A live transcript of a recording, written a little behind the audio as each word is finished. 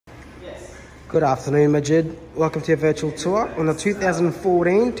Good afternoon, Majid. Welcome to your virtual tour on the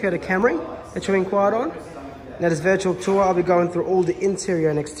 2014 Toyota Camry that you inquired on. Now, this virtual tour, I'll be going through all the interior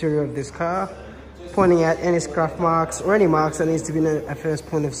and exterior of this car, pointing out any scuff marks or any marks that needs to be known at first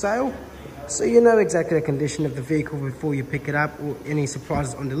point of sale, so you know exactly the condition of the vehicle before you pick it up or any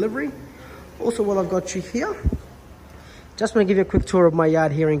surprises on delivery. Also, while I've got you here, just want to give you a quick tour of my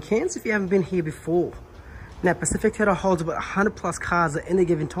yard here in Cairns if you haven't been here before. Now, Pacific Toyota holds about 100 plus cars at any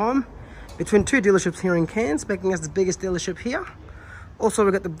given time between two dealerships here in Cairns, making us the biggest dealership here. Also,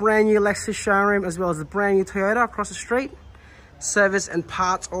 we've got the brand new Lexus showroom as well as the brand new Toyota across the street. Service and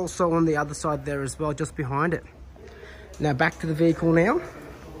parts also on the other side there as well, just behind it. Now back to the vehicle now.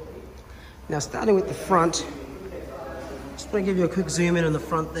 Now starting with the front, just want to give you a quick zoom in on the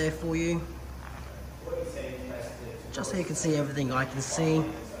front there for you, just so you can see everything I can see.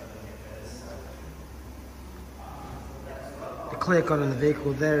 The clear coat on the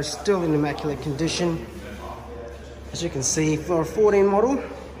vehicle there is still in immaculate condition. As you can see, for a 14 model,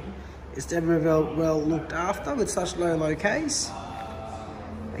 it's definitely well looked after with such low Ks.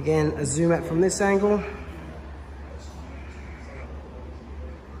 Again, a zoom out from this angle.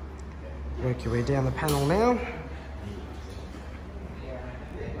 Work your way down the panel now.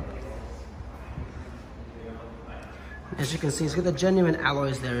 As you can see, it's got the genuine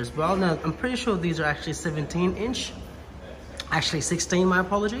alloys there as well. Now, I'm pretty sure these are actually 17-inch. Actually 16, my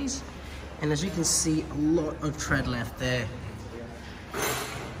apologies. And as you can see, a lot of tread left there.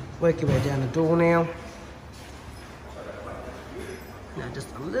 Work your way down the door now. Now just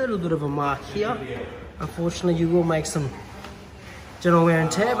a little bit of a mark here. Unfortunately, you will make some general wear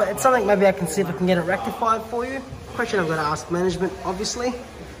and tear, but it's something maybe I can see if I can get it rectified for you. Question I've got to ask management, obviously,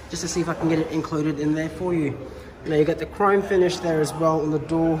 just to see if I can get it included in there for you. Now you got the chrome finish there as well on the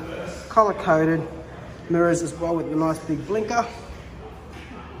door, color coded, mirrors as well with the nice big blinker.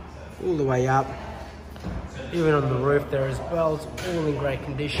 All the way up, even on the roof there as well, it's all in great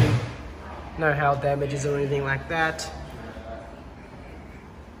condition, no hail damages or anything like that.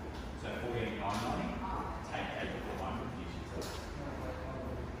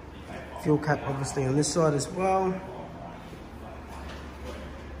 Fuel cap obviously on this side as well.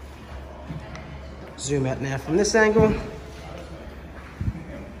 Zoom out now from this angle,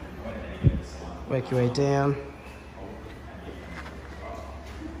 work your way down.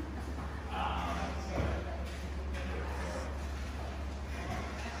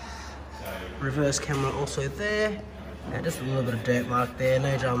 Reverse camera also there. Now just a little bit of dirt mark there,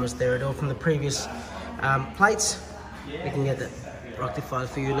 no dramas there at all from the previous plates. We can get that rectified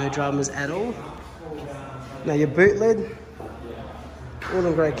for you, no dramas at all. Now your boot lid, all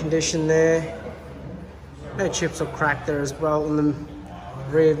in great condition there. No chips or crack there as well on the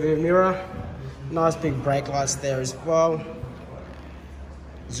rear view mirror. Nice big brake lights there as well.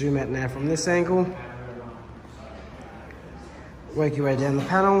 Zoom out now from this angle. Work your way down the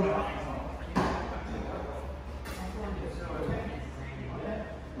panel.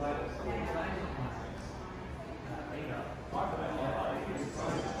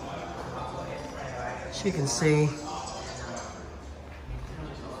 As you can see,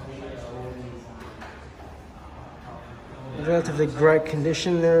 relatively great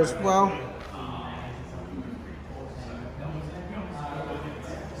condition there as well.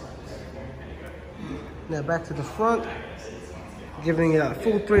 Now back to the front, giving it a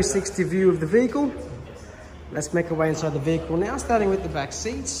full 360 view of the vehicle. Let's make our way inside the vehicle now, starting with the back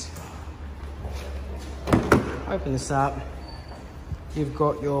seats. Open this up. You've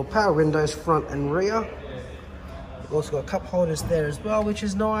got your power windows front and rear. You've also got cup holders there as well, which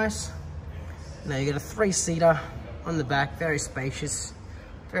is nice. Now you got a 3-seater on the back, very spacious,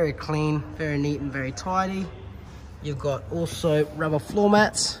 very clean, very neat and very tidy. You've got also rubber floor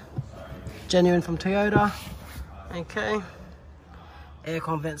mats, genuine from Toyota. Okay,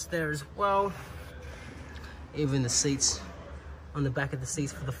 aircon vents there as well. Even the seats on the back of the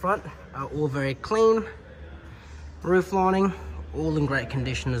seats for the front are all very clean. Roof lining, all in great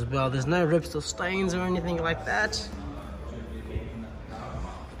condition as well. There's no rips or stains or anything like that.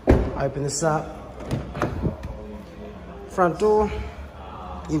 Open this up. Front door,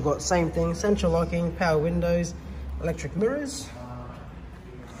 you've got same thing, central locking, power windows, electric mirrors.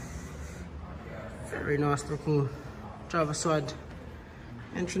 Very nice looking driver side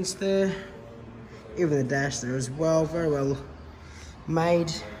entrance there. Even the dash there as well, very well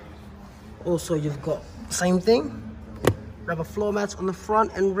made. Also, you've got same thing, rubber floor mats on the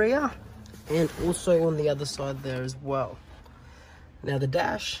front and rear, and also on the other side there as well. Now the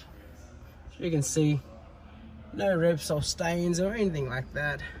dash, as you can see, no rips or stains or anything like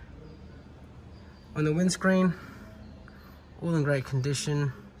that. On the windscreen, all in great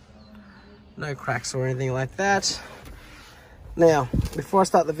condition. No cracks or anything like that. Now, before I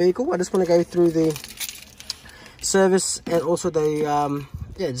start the vehicle, I just want to go through the service and also the,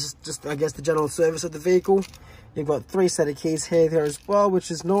 just I guess the general service of the vehicle. You've got 3 set of keys here as well, which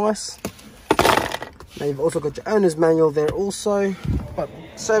is nice. Now you've also got your owner's manual there also. But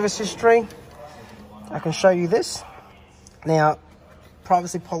service history, I can show you this. Now,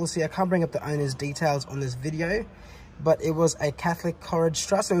 privacy policy, I can't bring up the owner's details on this video, but it was a Catholic Courage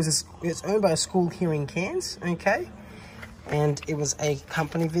Trust. So it's owned by a school here in Cairns, okay? And it was a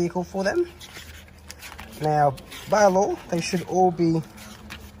company vehicle for them. Now, by law, they should all be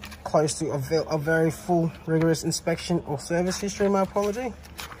close to a very full, rigorous inspection or service history, my apology.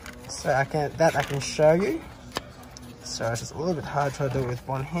 So I can show you. So it's just a little bit hard to do it with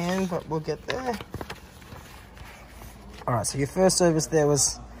one hand, but we'll get there. All right, so your first service there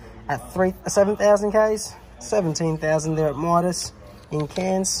was at 7,000 Ks, 17,000 there at Midas in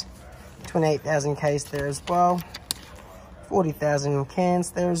Cairns, 28,000 Ks there as well, 40,000 in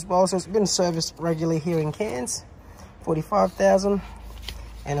Cairns there as well. So it's been serviced regularly here in Cairns, 45,000,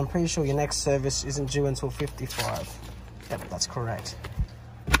 and I'm pretty sure your next service isn't due until 55. Yep, that's correct.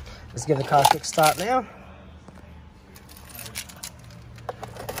 Let's give the car a quick start now.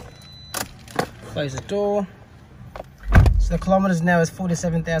 Close the door. So the kilometers now is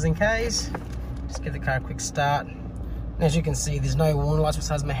 47,000 Ks. Just give the car a quick start. And as you can see, there's no warning lights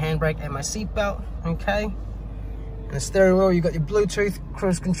besides my handbrake and my seat belt. Okay. And the steering wheel, you've got your Bluetooth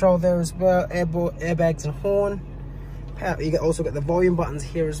cruise control there as well, airbags and horn. You also got the volume buttons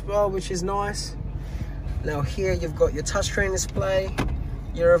here as well, which is nice. Now here you've got your touchscreen display,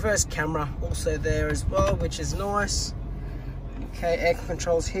 your reverse camera also there as well, which is nice. Okay, air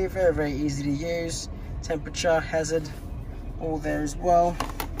controls here, very easy to use. Temperature, hazard, all there as well.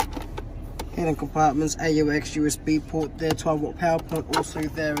 Hidden compartments, AUX USB port there, 12-watt power point also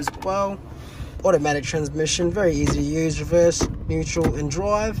there as well. Automatic transmission, very easy to use, reverse, neutral and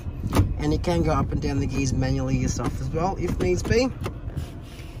drive. And you can go up and down the gears manually yourself as well if needs be.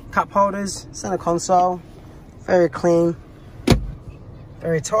 Cup holders, center console, very clean,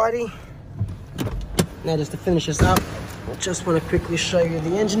 very tidy. Now just to finish this up, I just want to quickly show you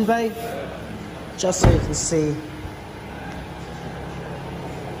the engine bay, just so you can see.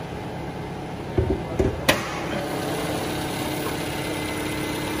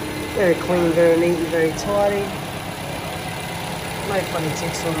 Very clean, very neat and very tidy. No funny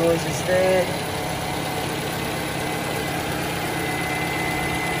ticks or noises there.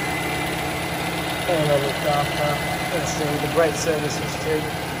 Very well looked after. Let's see the great service history.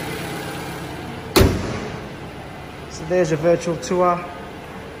 So there's your virtual tour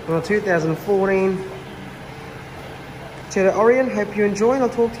on a 2014 Toyota Orion. Hope you enjoy and I'll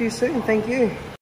talk to you soon. Thank you.